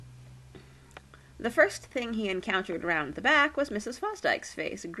The first thing he encountered round the back was Mrs. Fosdyke's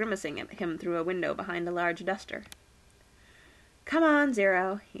face, grimacing at him through a window behind a large duster. "Come on,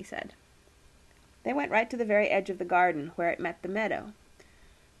 Zero," he said. They went right to the very edge of the garden, where it met the meadow.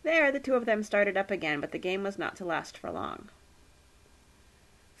 There the two of them started up again, but the game was not to last for long.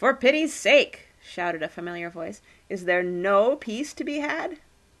 "For pity's sake," shouted a familiar voice, "is there no peace to be had?"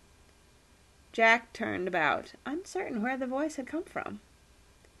 Jack turned about, uncertain where the voice had come from.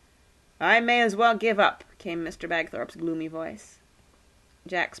 "I may as well give up," came Mr. Bagthorpe's gloomy voice.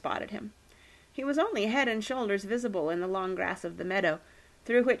 Jack spotted him. He was only head and shoulders visible in the long grass of the meadow,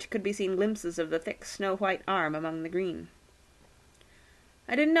 through which could be seen glimpses of the thick snow-white arm among the green.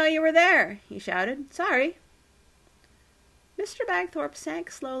 "I didn't know you were there," he shouted. "Sorry." Mr. Bagthorpe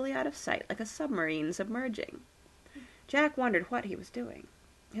sank slowly out of sight like a submarine submerging. Jack wondered what he was doing.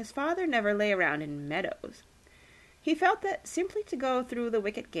 His father never lay around in meadows. He felt that simply to go through the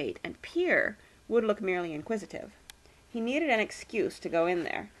wicket gate and peer would look merely inquisitive. He needed an excuse to go in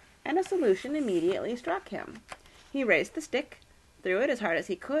there, and a solution immediately struck him. He raised the stick, threw it as hard as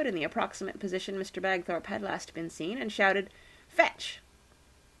he could in the approximate position Mr. Bagthorpe had last been seen, and shouted, "Fetch!"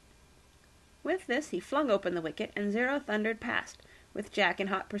 With this he flung open the wicket, and Zero thundered past, with Jack in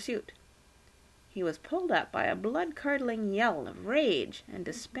hot pursuit. He was pulled up by a blood-curdling yell of rage and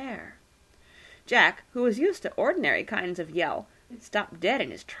despair. Jack, who was used to ordinary kinds of yell, stopped dead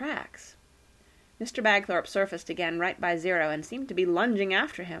in his tracks. Mr. Bagthorpe surfaced again right by Zero and seemed to be lunging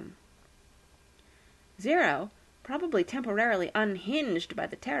after him. Zero, probably temporarily unhinged by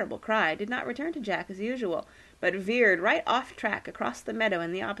the terrible cry, did not return to Jack as usual, but veered right off track across the meadow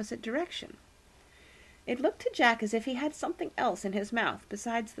in the opposite direction. It looked to Jack as if he had something else in his mouth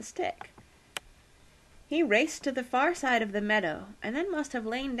besides the stick. He raced to the far side of the meadow, and then must have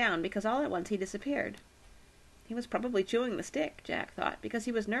lain down because all at once he disappeared. He was probably chewing the stick, Jack thought, because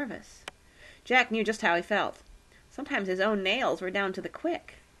he was nervous. Jack knew just how he felt. Sometimes his own nails were down to the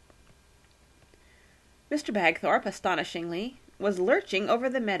quick. Mr. Bagthorpe, astonishingly, was lurching over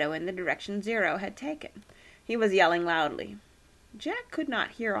the meadow in the direction Zero had taken. He was yelling loudly. Jack could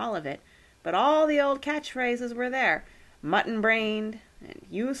not hear all of it, but all the old catchphrases were there, mutton-brained, and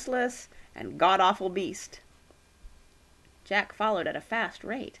useless, and god-awful beast. Jack followed at a fast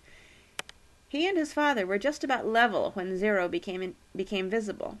rate. He and his father were just about level when Zero became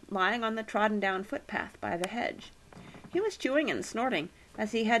visible, lying on the trodden-down footpath by the hedge. He was chewing and snorting,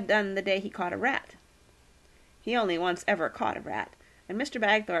 as he had done the day he caught a rat. He only once ever caught a rat, and Mr.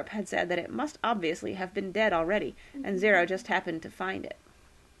 Bagthorpe had said that it must obviously have been dead already, and Zero just happened to find it.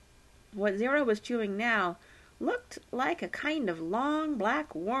 What Zero was chewing now looked like a kind of long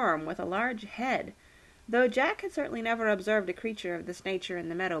black worm with a large head, though Jack had certainly never observed a creature of this nature in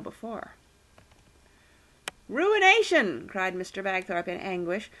the meadow before. "Ruination!" cried Mr. Bagthorpe in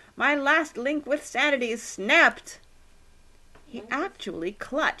anguish. "My last link with sanity is snapped!" He actually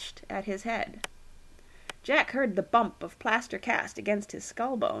clutched at his head. Jack heard the bump of plaster cast against his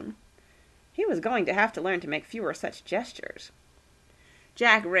skull-bone. He was going to have to learn to make fewer such gestures.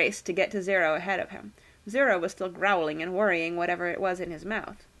 Jack raced to get to Zero ahead of him. Zero was still growling and worrying whatever it was in his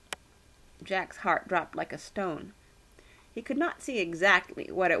mouth. Jack's heart dropped like a stone. He could not see exactly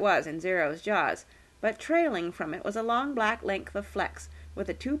what it was in Zero's jaws, but trailing from it was a long black length of flex, with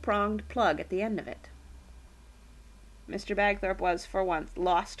a two-pronged plug at the end of it. Mr. Bagthorpe was, for once,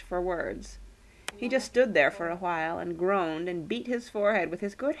 lost for words. He just stood there for a while, and groaned and beat his forehead with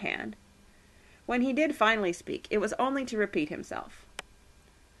his good hand. When he did finally speak, it was only to repeat himself.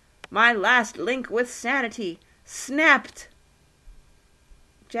 "My last link with sanity! Snapped!"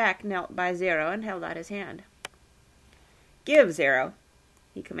 Jack knelt by Zero and held out his hand. "Give, Zero,"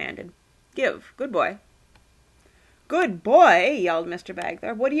 he commanded. "Give. Good boy." "Good boy!" yelled Mr.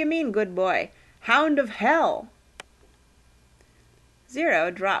 Bagthorpe. "What do you mean, good boy? Hound of hell!" Zero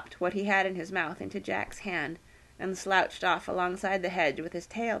dropped what he had in his mouth into Jack's hand, and slouched off alongside the hedge with his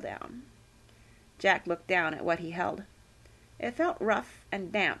tail down. Jack looked down at what he held. It felt rough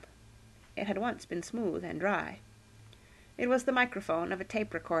and damp. It had once been smooth and dry. It was the microphone of a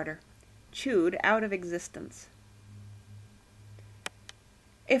tape recorder, chewed out of existence.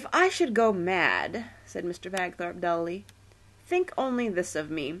 "If I should go mad," said Mr. Bagthorpe dully, "think only this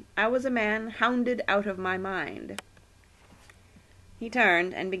of me. I was a man hounded out of my mind." He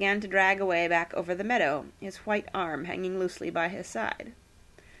turned and began to drag away back over the meadow, his white arm hanging loosely by his side.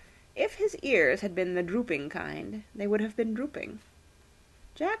 If his ears had been the drooping kind, they would have been drooping.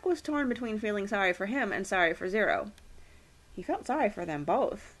 Jack was torn between feeling sorry for him and sorry for Zero. He felt sorry for them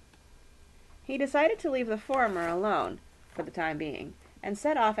both. He decided to leave the former alone, for the time being, and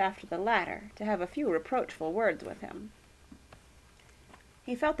set off after the latter to have a few reproachful words with him.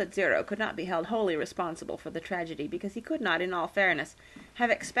 He felt that Zero could not be held wholly responsible for the tragedy, because he could not, in all fairness,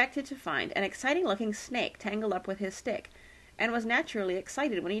 have expected to find an exciting-looking snake tangled up with his stick, and was naturally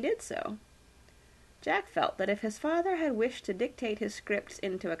excited when he did so. Jack felt that if his father had wished to dictate his scripts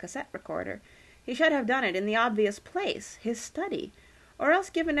into a cassette recorder, he should have done it in the obvious place, his study, or else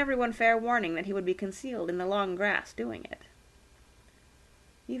given everyone fair warning that he would be concealed in the long grass doing it.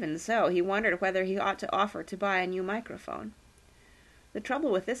 Even so, he wondered whether he ought to offer to buy a new microphone. The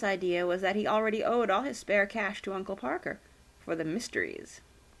trouble with this idea was that he already owed all his spare cash to Uncle Parker for the mysteries.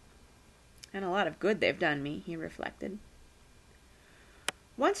 And a lot of good they've done me, he reflected.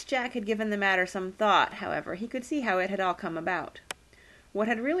 Once Jack had given the matter some thought, however, he could see how it had all come about. What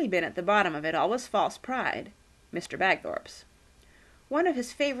had really been at the bottom of it all was false pride, Mr. Bagthorpe's. One of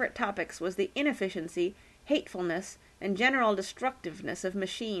his favorite topics was the inefficiency, hatefulness, and general destructiveness of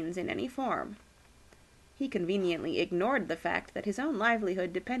machines in any form. He conveniently ignored the fact that his own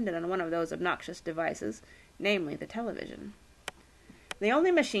livelihood depended on one of those obnoxious devices, namely the television. The only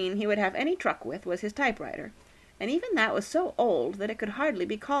machine he would have any truck with was his typewriter, and even that was so old that it could hardly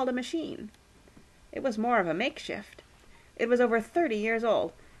be called a machine. It was more of a makeshift. It was over 30 years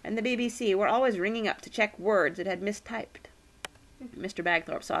old, and the BBC were always ringing up to check words it had mistyped. Mr.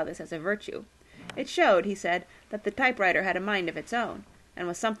 Bagthorpe saw this as a virtue. It showed, he said, that the typewriter had a mind of its own, and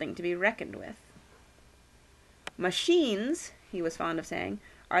was something to be reckoned with. Machines, he was fond of saying,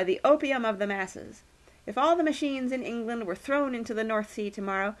 are the opium of the masses. If all the machines in England were thrown into the North Sea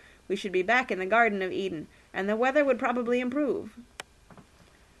tomorrow, we should be back in the Garden of Eden, and the weather would probably improve.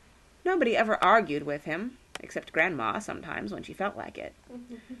 Nobody ever argued with him, except Grandma sometimes when she felt like it.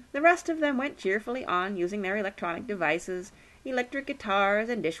 The rest of them went cheerfully on, using their electronic devices, electric guitars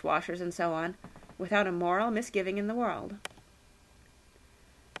and dishwashers and so on, without a moral misgiving in the world.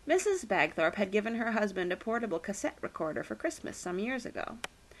 Mrs. Bagthorpe had given her husband a portable cassette recorder for Christmas some years ago.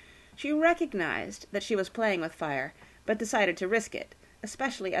 She recognized that she was playing with fire, but decided to risk it,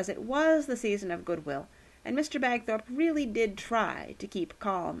 especially as it was the season of goodwill, and Mr. Bagthorpe really did try to keep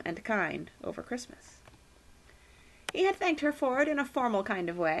calm and kind over Christmas. He had thanked her for it in a formal kind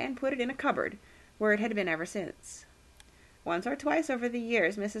of way, and put it in a cupboard, where it had been ever since. Once or twice over the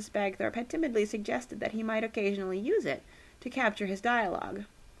years, Mrs. Bagthorpe had timidly suggested that he might occasionally use it to capture his dialogue.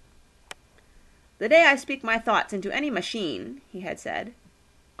 "The day I speak my thoughts into any machine," he had said,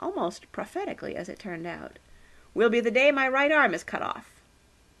 almost prophetically as it turned out, "will be the day my right arm is cut off."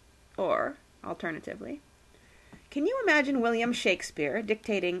 Or, alternatively, "Can you imagine William Shakespeare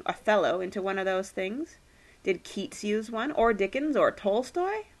dictating Othello into one of those things? Did Keats use one, or Dickens, or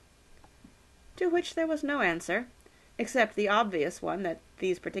Tolstoy?" To which there was no answer, except the obvious one that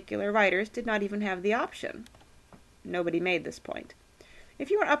these particular writers did not even have the option. Nobody made this point. If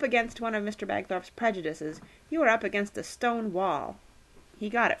you were up against one of Mr. Bagthorpe's prejudices, you were up against a stone wall. He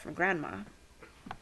got it from Grandma.